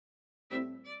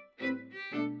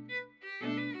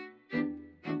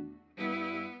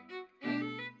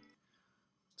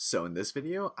So in this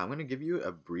video, I'm going to give you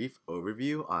a brief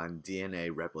overview on DNA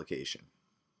replication.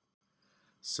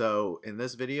 So in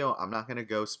this video, I'm not going to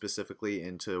go specifically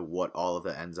into what all of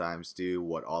the enzymes do,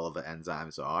 what all of the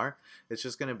enzymes are. It's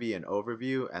just going to be an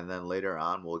overview, and then later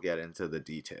on we'll get into the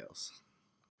details.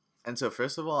 And so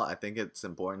first of all, I think it's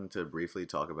important to briefly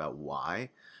talk about why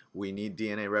we need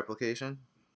DNA replication.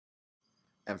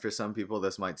 And for some people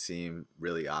this might seem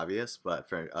really obvious, but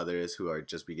for others who are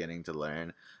just beginning to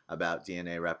learn about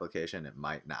DNA replication, it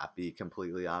might not be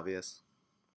completely obvious.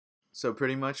 So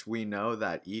pretty much we know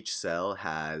that each cell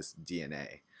has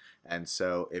DNA. And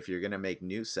so if you're going to make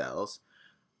new cells,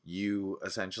 you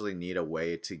essentially need a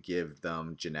way to give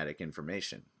them genetic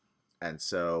information. And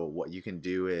so what you can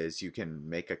do is you can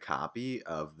make a copy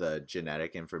of the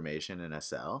genetic information in a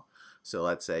cell. So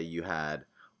let's say you had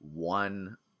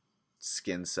one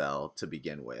skin cell to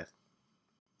begin with,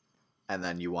 and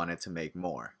then you wanted to make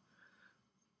more.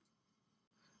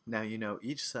 Now you know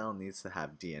each cell needs to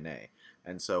have DNA,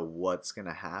 and so what's going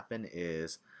to happen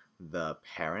is the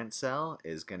parent cell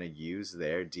is going to use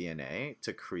their DNA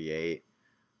to create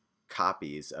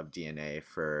copies of DNA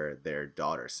for their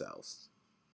daughter cells.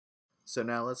 So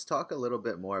now let's talk a little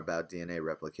bit more about DNA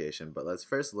replication, but let's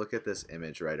first look at this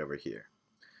image right over here.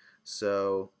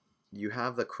 So you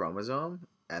have the chromosome,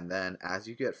 and then as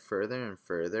you get further and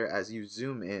further, as you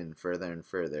zoom in further and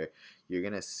further, you're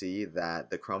going to see that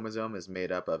the chromosome is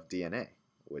made up of DNA,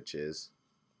 which is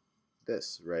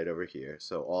this right over here.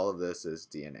 So all of this is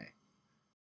DNA.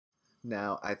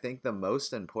 Now, I think the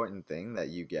most important thing that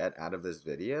you get out of this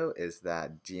video is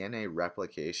that DNA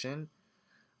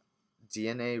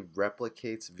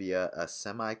replicates via a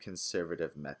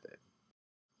semi-conservative method.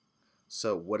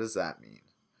 So what does that mean?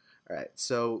 Alright,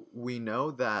 so we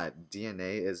know that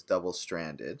DNA is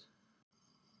double-stranded,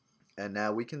 and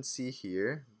now we can see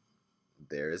here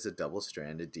there is a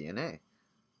double-stranded DNA.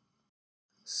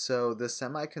 So the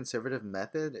semi-conservative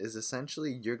method is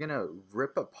essentially you're going to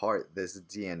rip apart this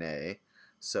DNA.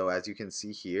 So as you can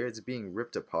see here, it's being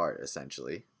ripped apart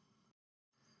essentially.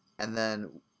 And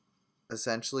then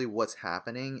essentially what's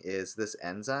happening is this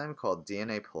enzyme called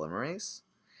DNA polymerase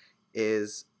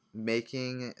is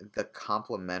making the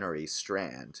complementary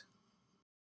strand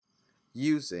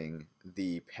using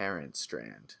the parent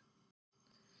strand.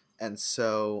 And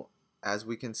so as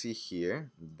we can see here,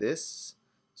 this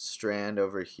strand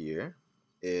over here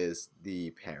is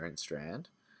the parent strand.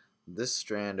 This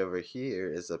strand over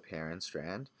here is the parent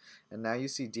strand. And now you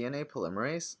see DNA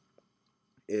polymerase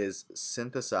is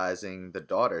synthesizing the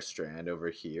daughter strand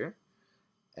over here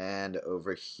and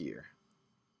over here.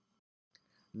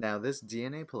 Now this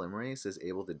DNA polymerase is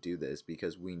able to do this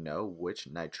because we know which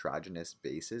nitrogenous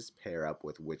bases pair up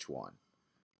with which one.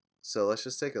 So let's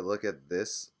just take a look at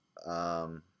this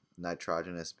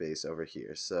nitrogenous base over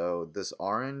here. So this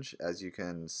orange, as you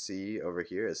can see over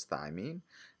here, is thymine.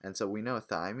 And so we know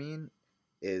thymine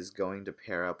is going to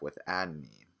pair up with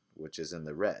adenine, which is in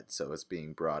the red, so it's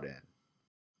being brought in.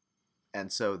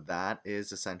 And so that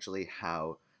is essentially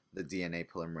how the DNA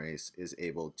polymerase is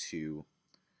able to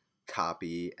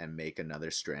copy and make another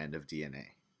strand of DNA.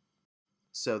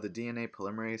 So the DNA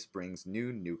polymerase brings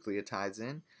new nucleotides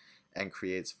in and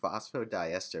creates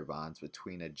phosphodiester bonds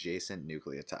between adjacent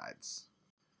nucleotides.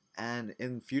 And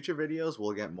in future videos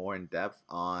we'll get more in depth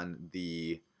on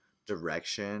the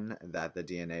direction that the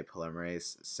DNA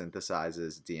polymerase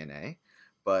synthesizes DNA,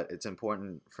 but it's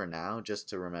important for now just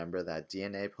to remember that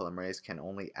DNA polymerase can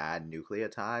only add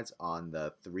nucleotides on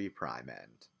the 3'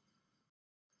 end.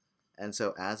 And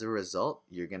so as a result,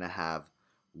 you're going to have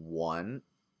one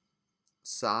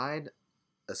side,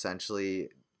 essentially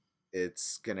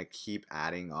it's going to keep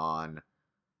adding on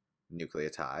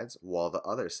nucleotides, while the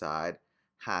other side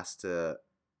has to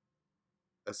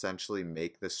essentially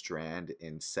make the strand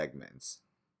in segments.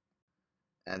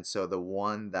 And so the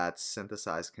one that's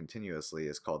synthesized continuously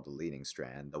is called the leading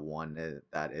strand. The one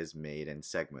that is made in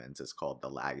segments is called the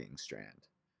lagging strand.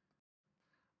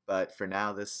 But for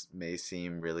now, this may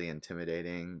seem really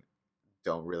intimidating.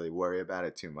 Don't really worry about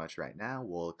it too much right now.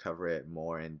 We'll cover it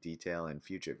more in detail in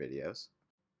future videos.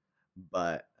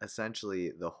 But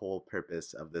essentially, the whole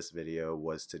purpose of this video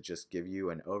was to just give you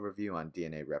an overview on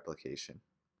DNA replication.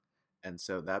 And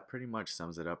so that pretty much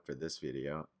sums it up for this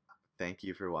video. Thank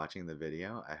you for watching the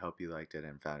video. I hope you liked it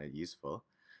and found it useful.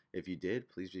 If you did,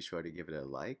 please be sure to give it a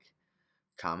like.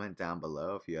 Comment down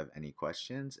below if you have any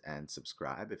questions, and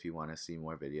subscribe if you want to see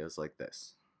more videos like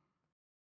this.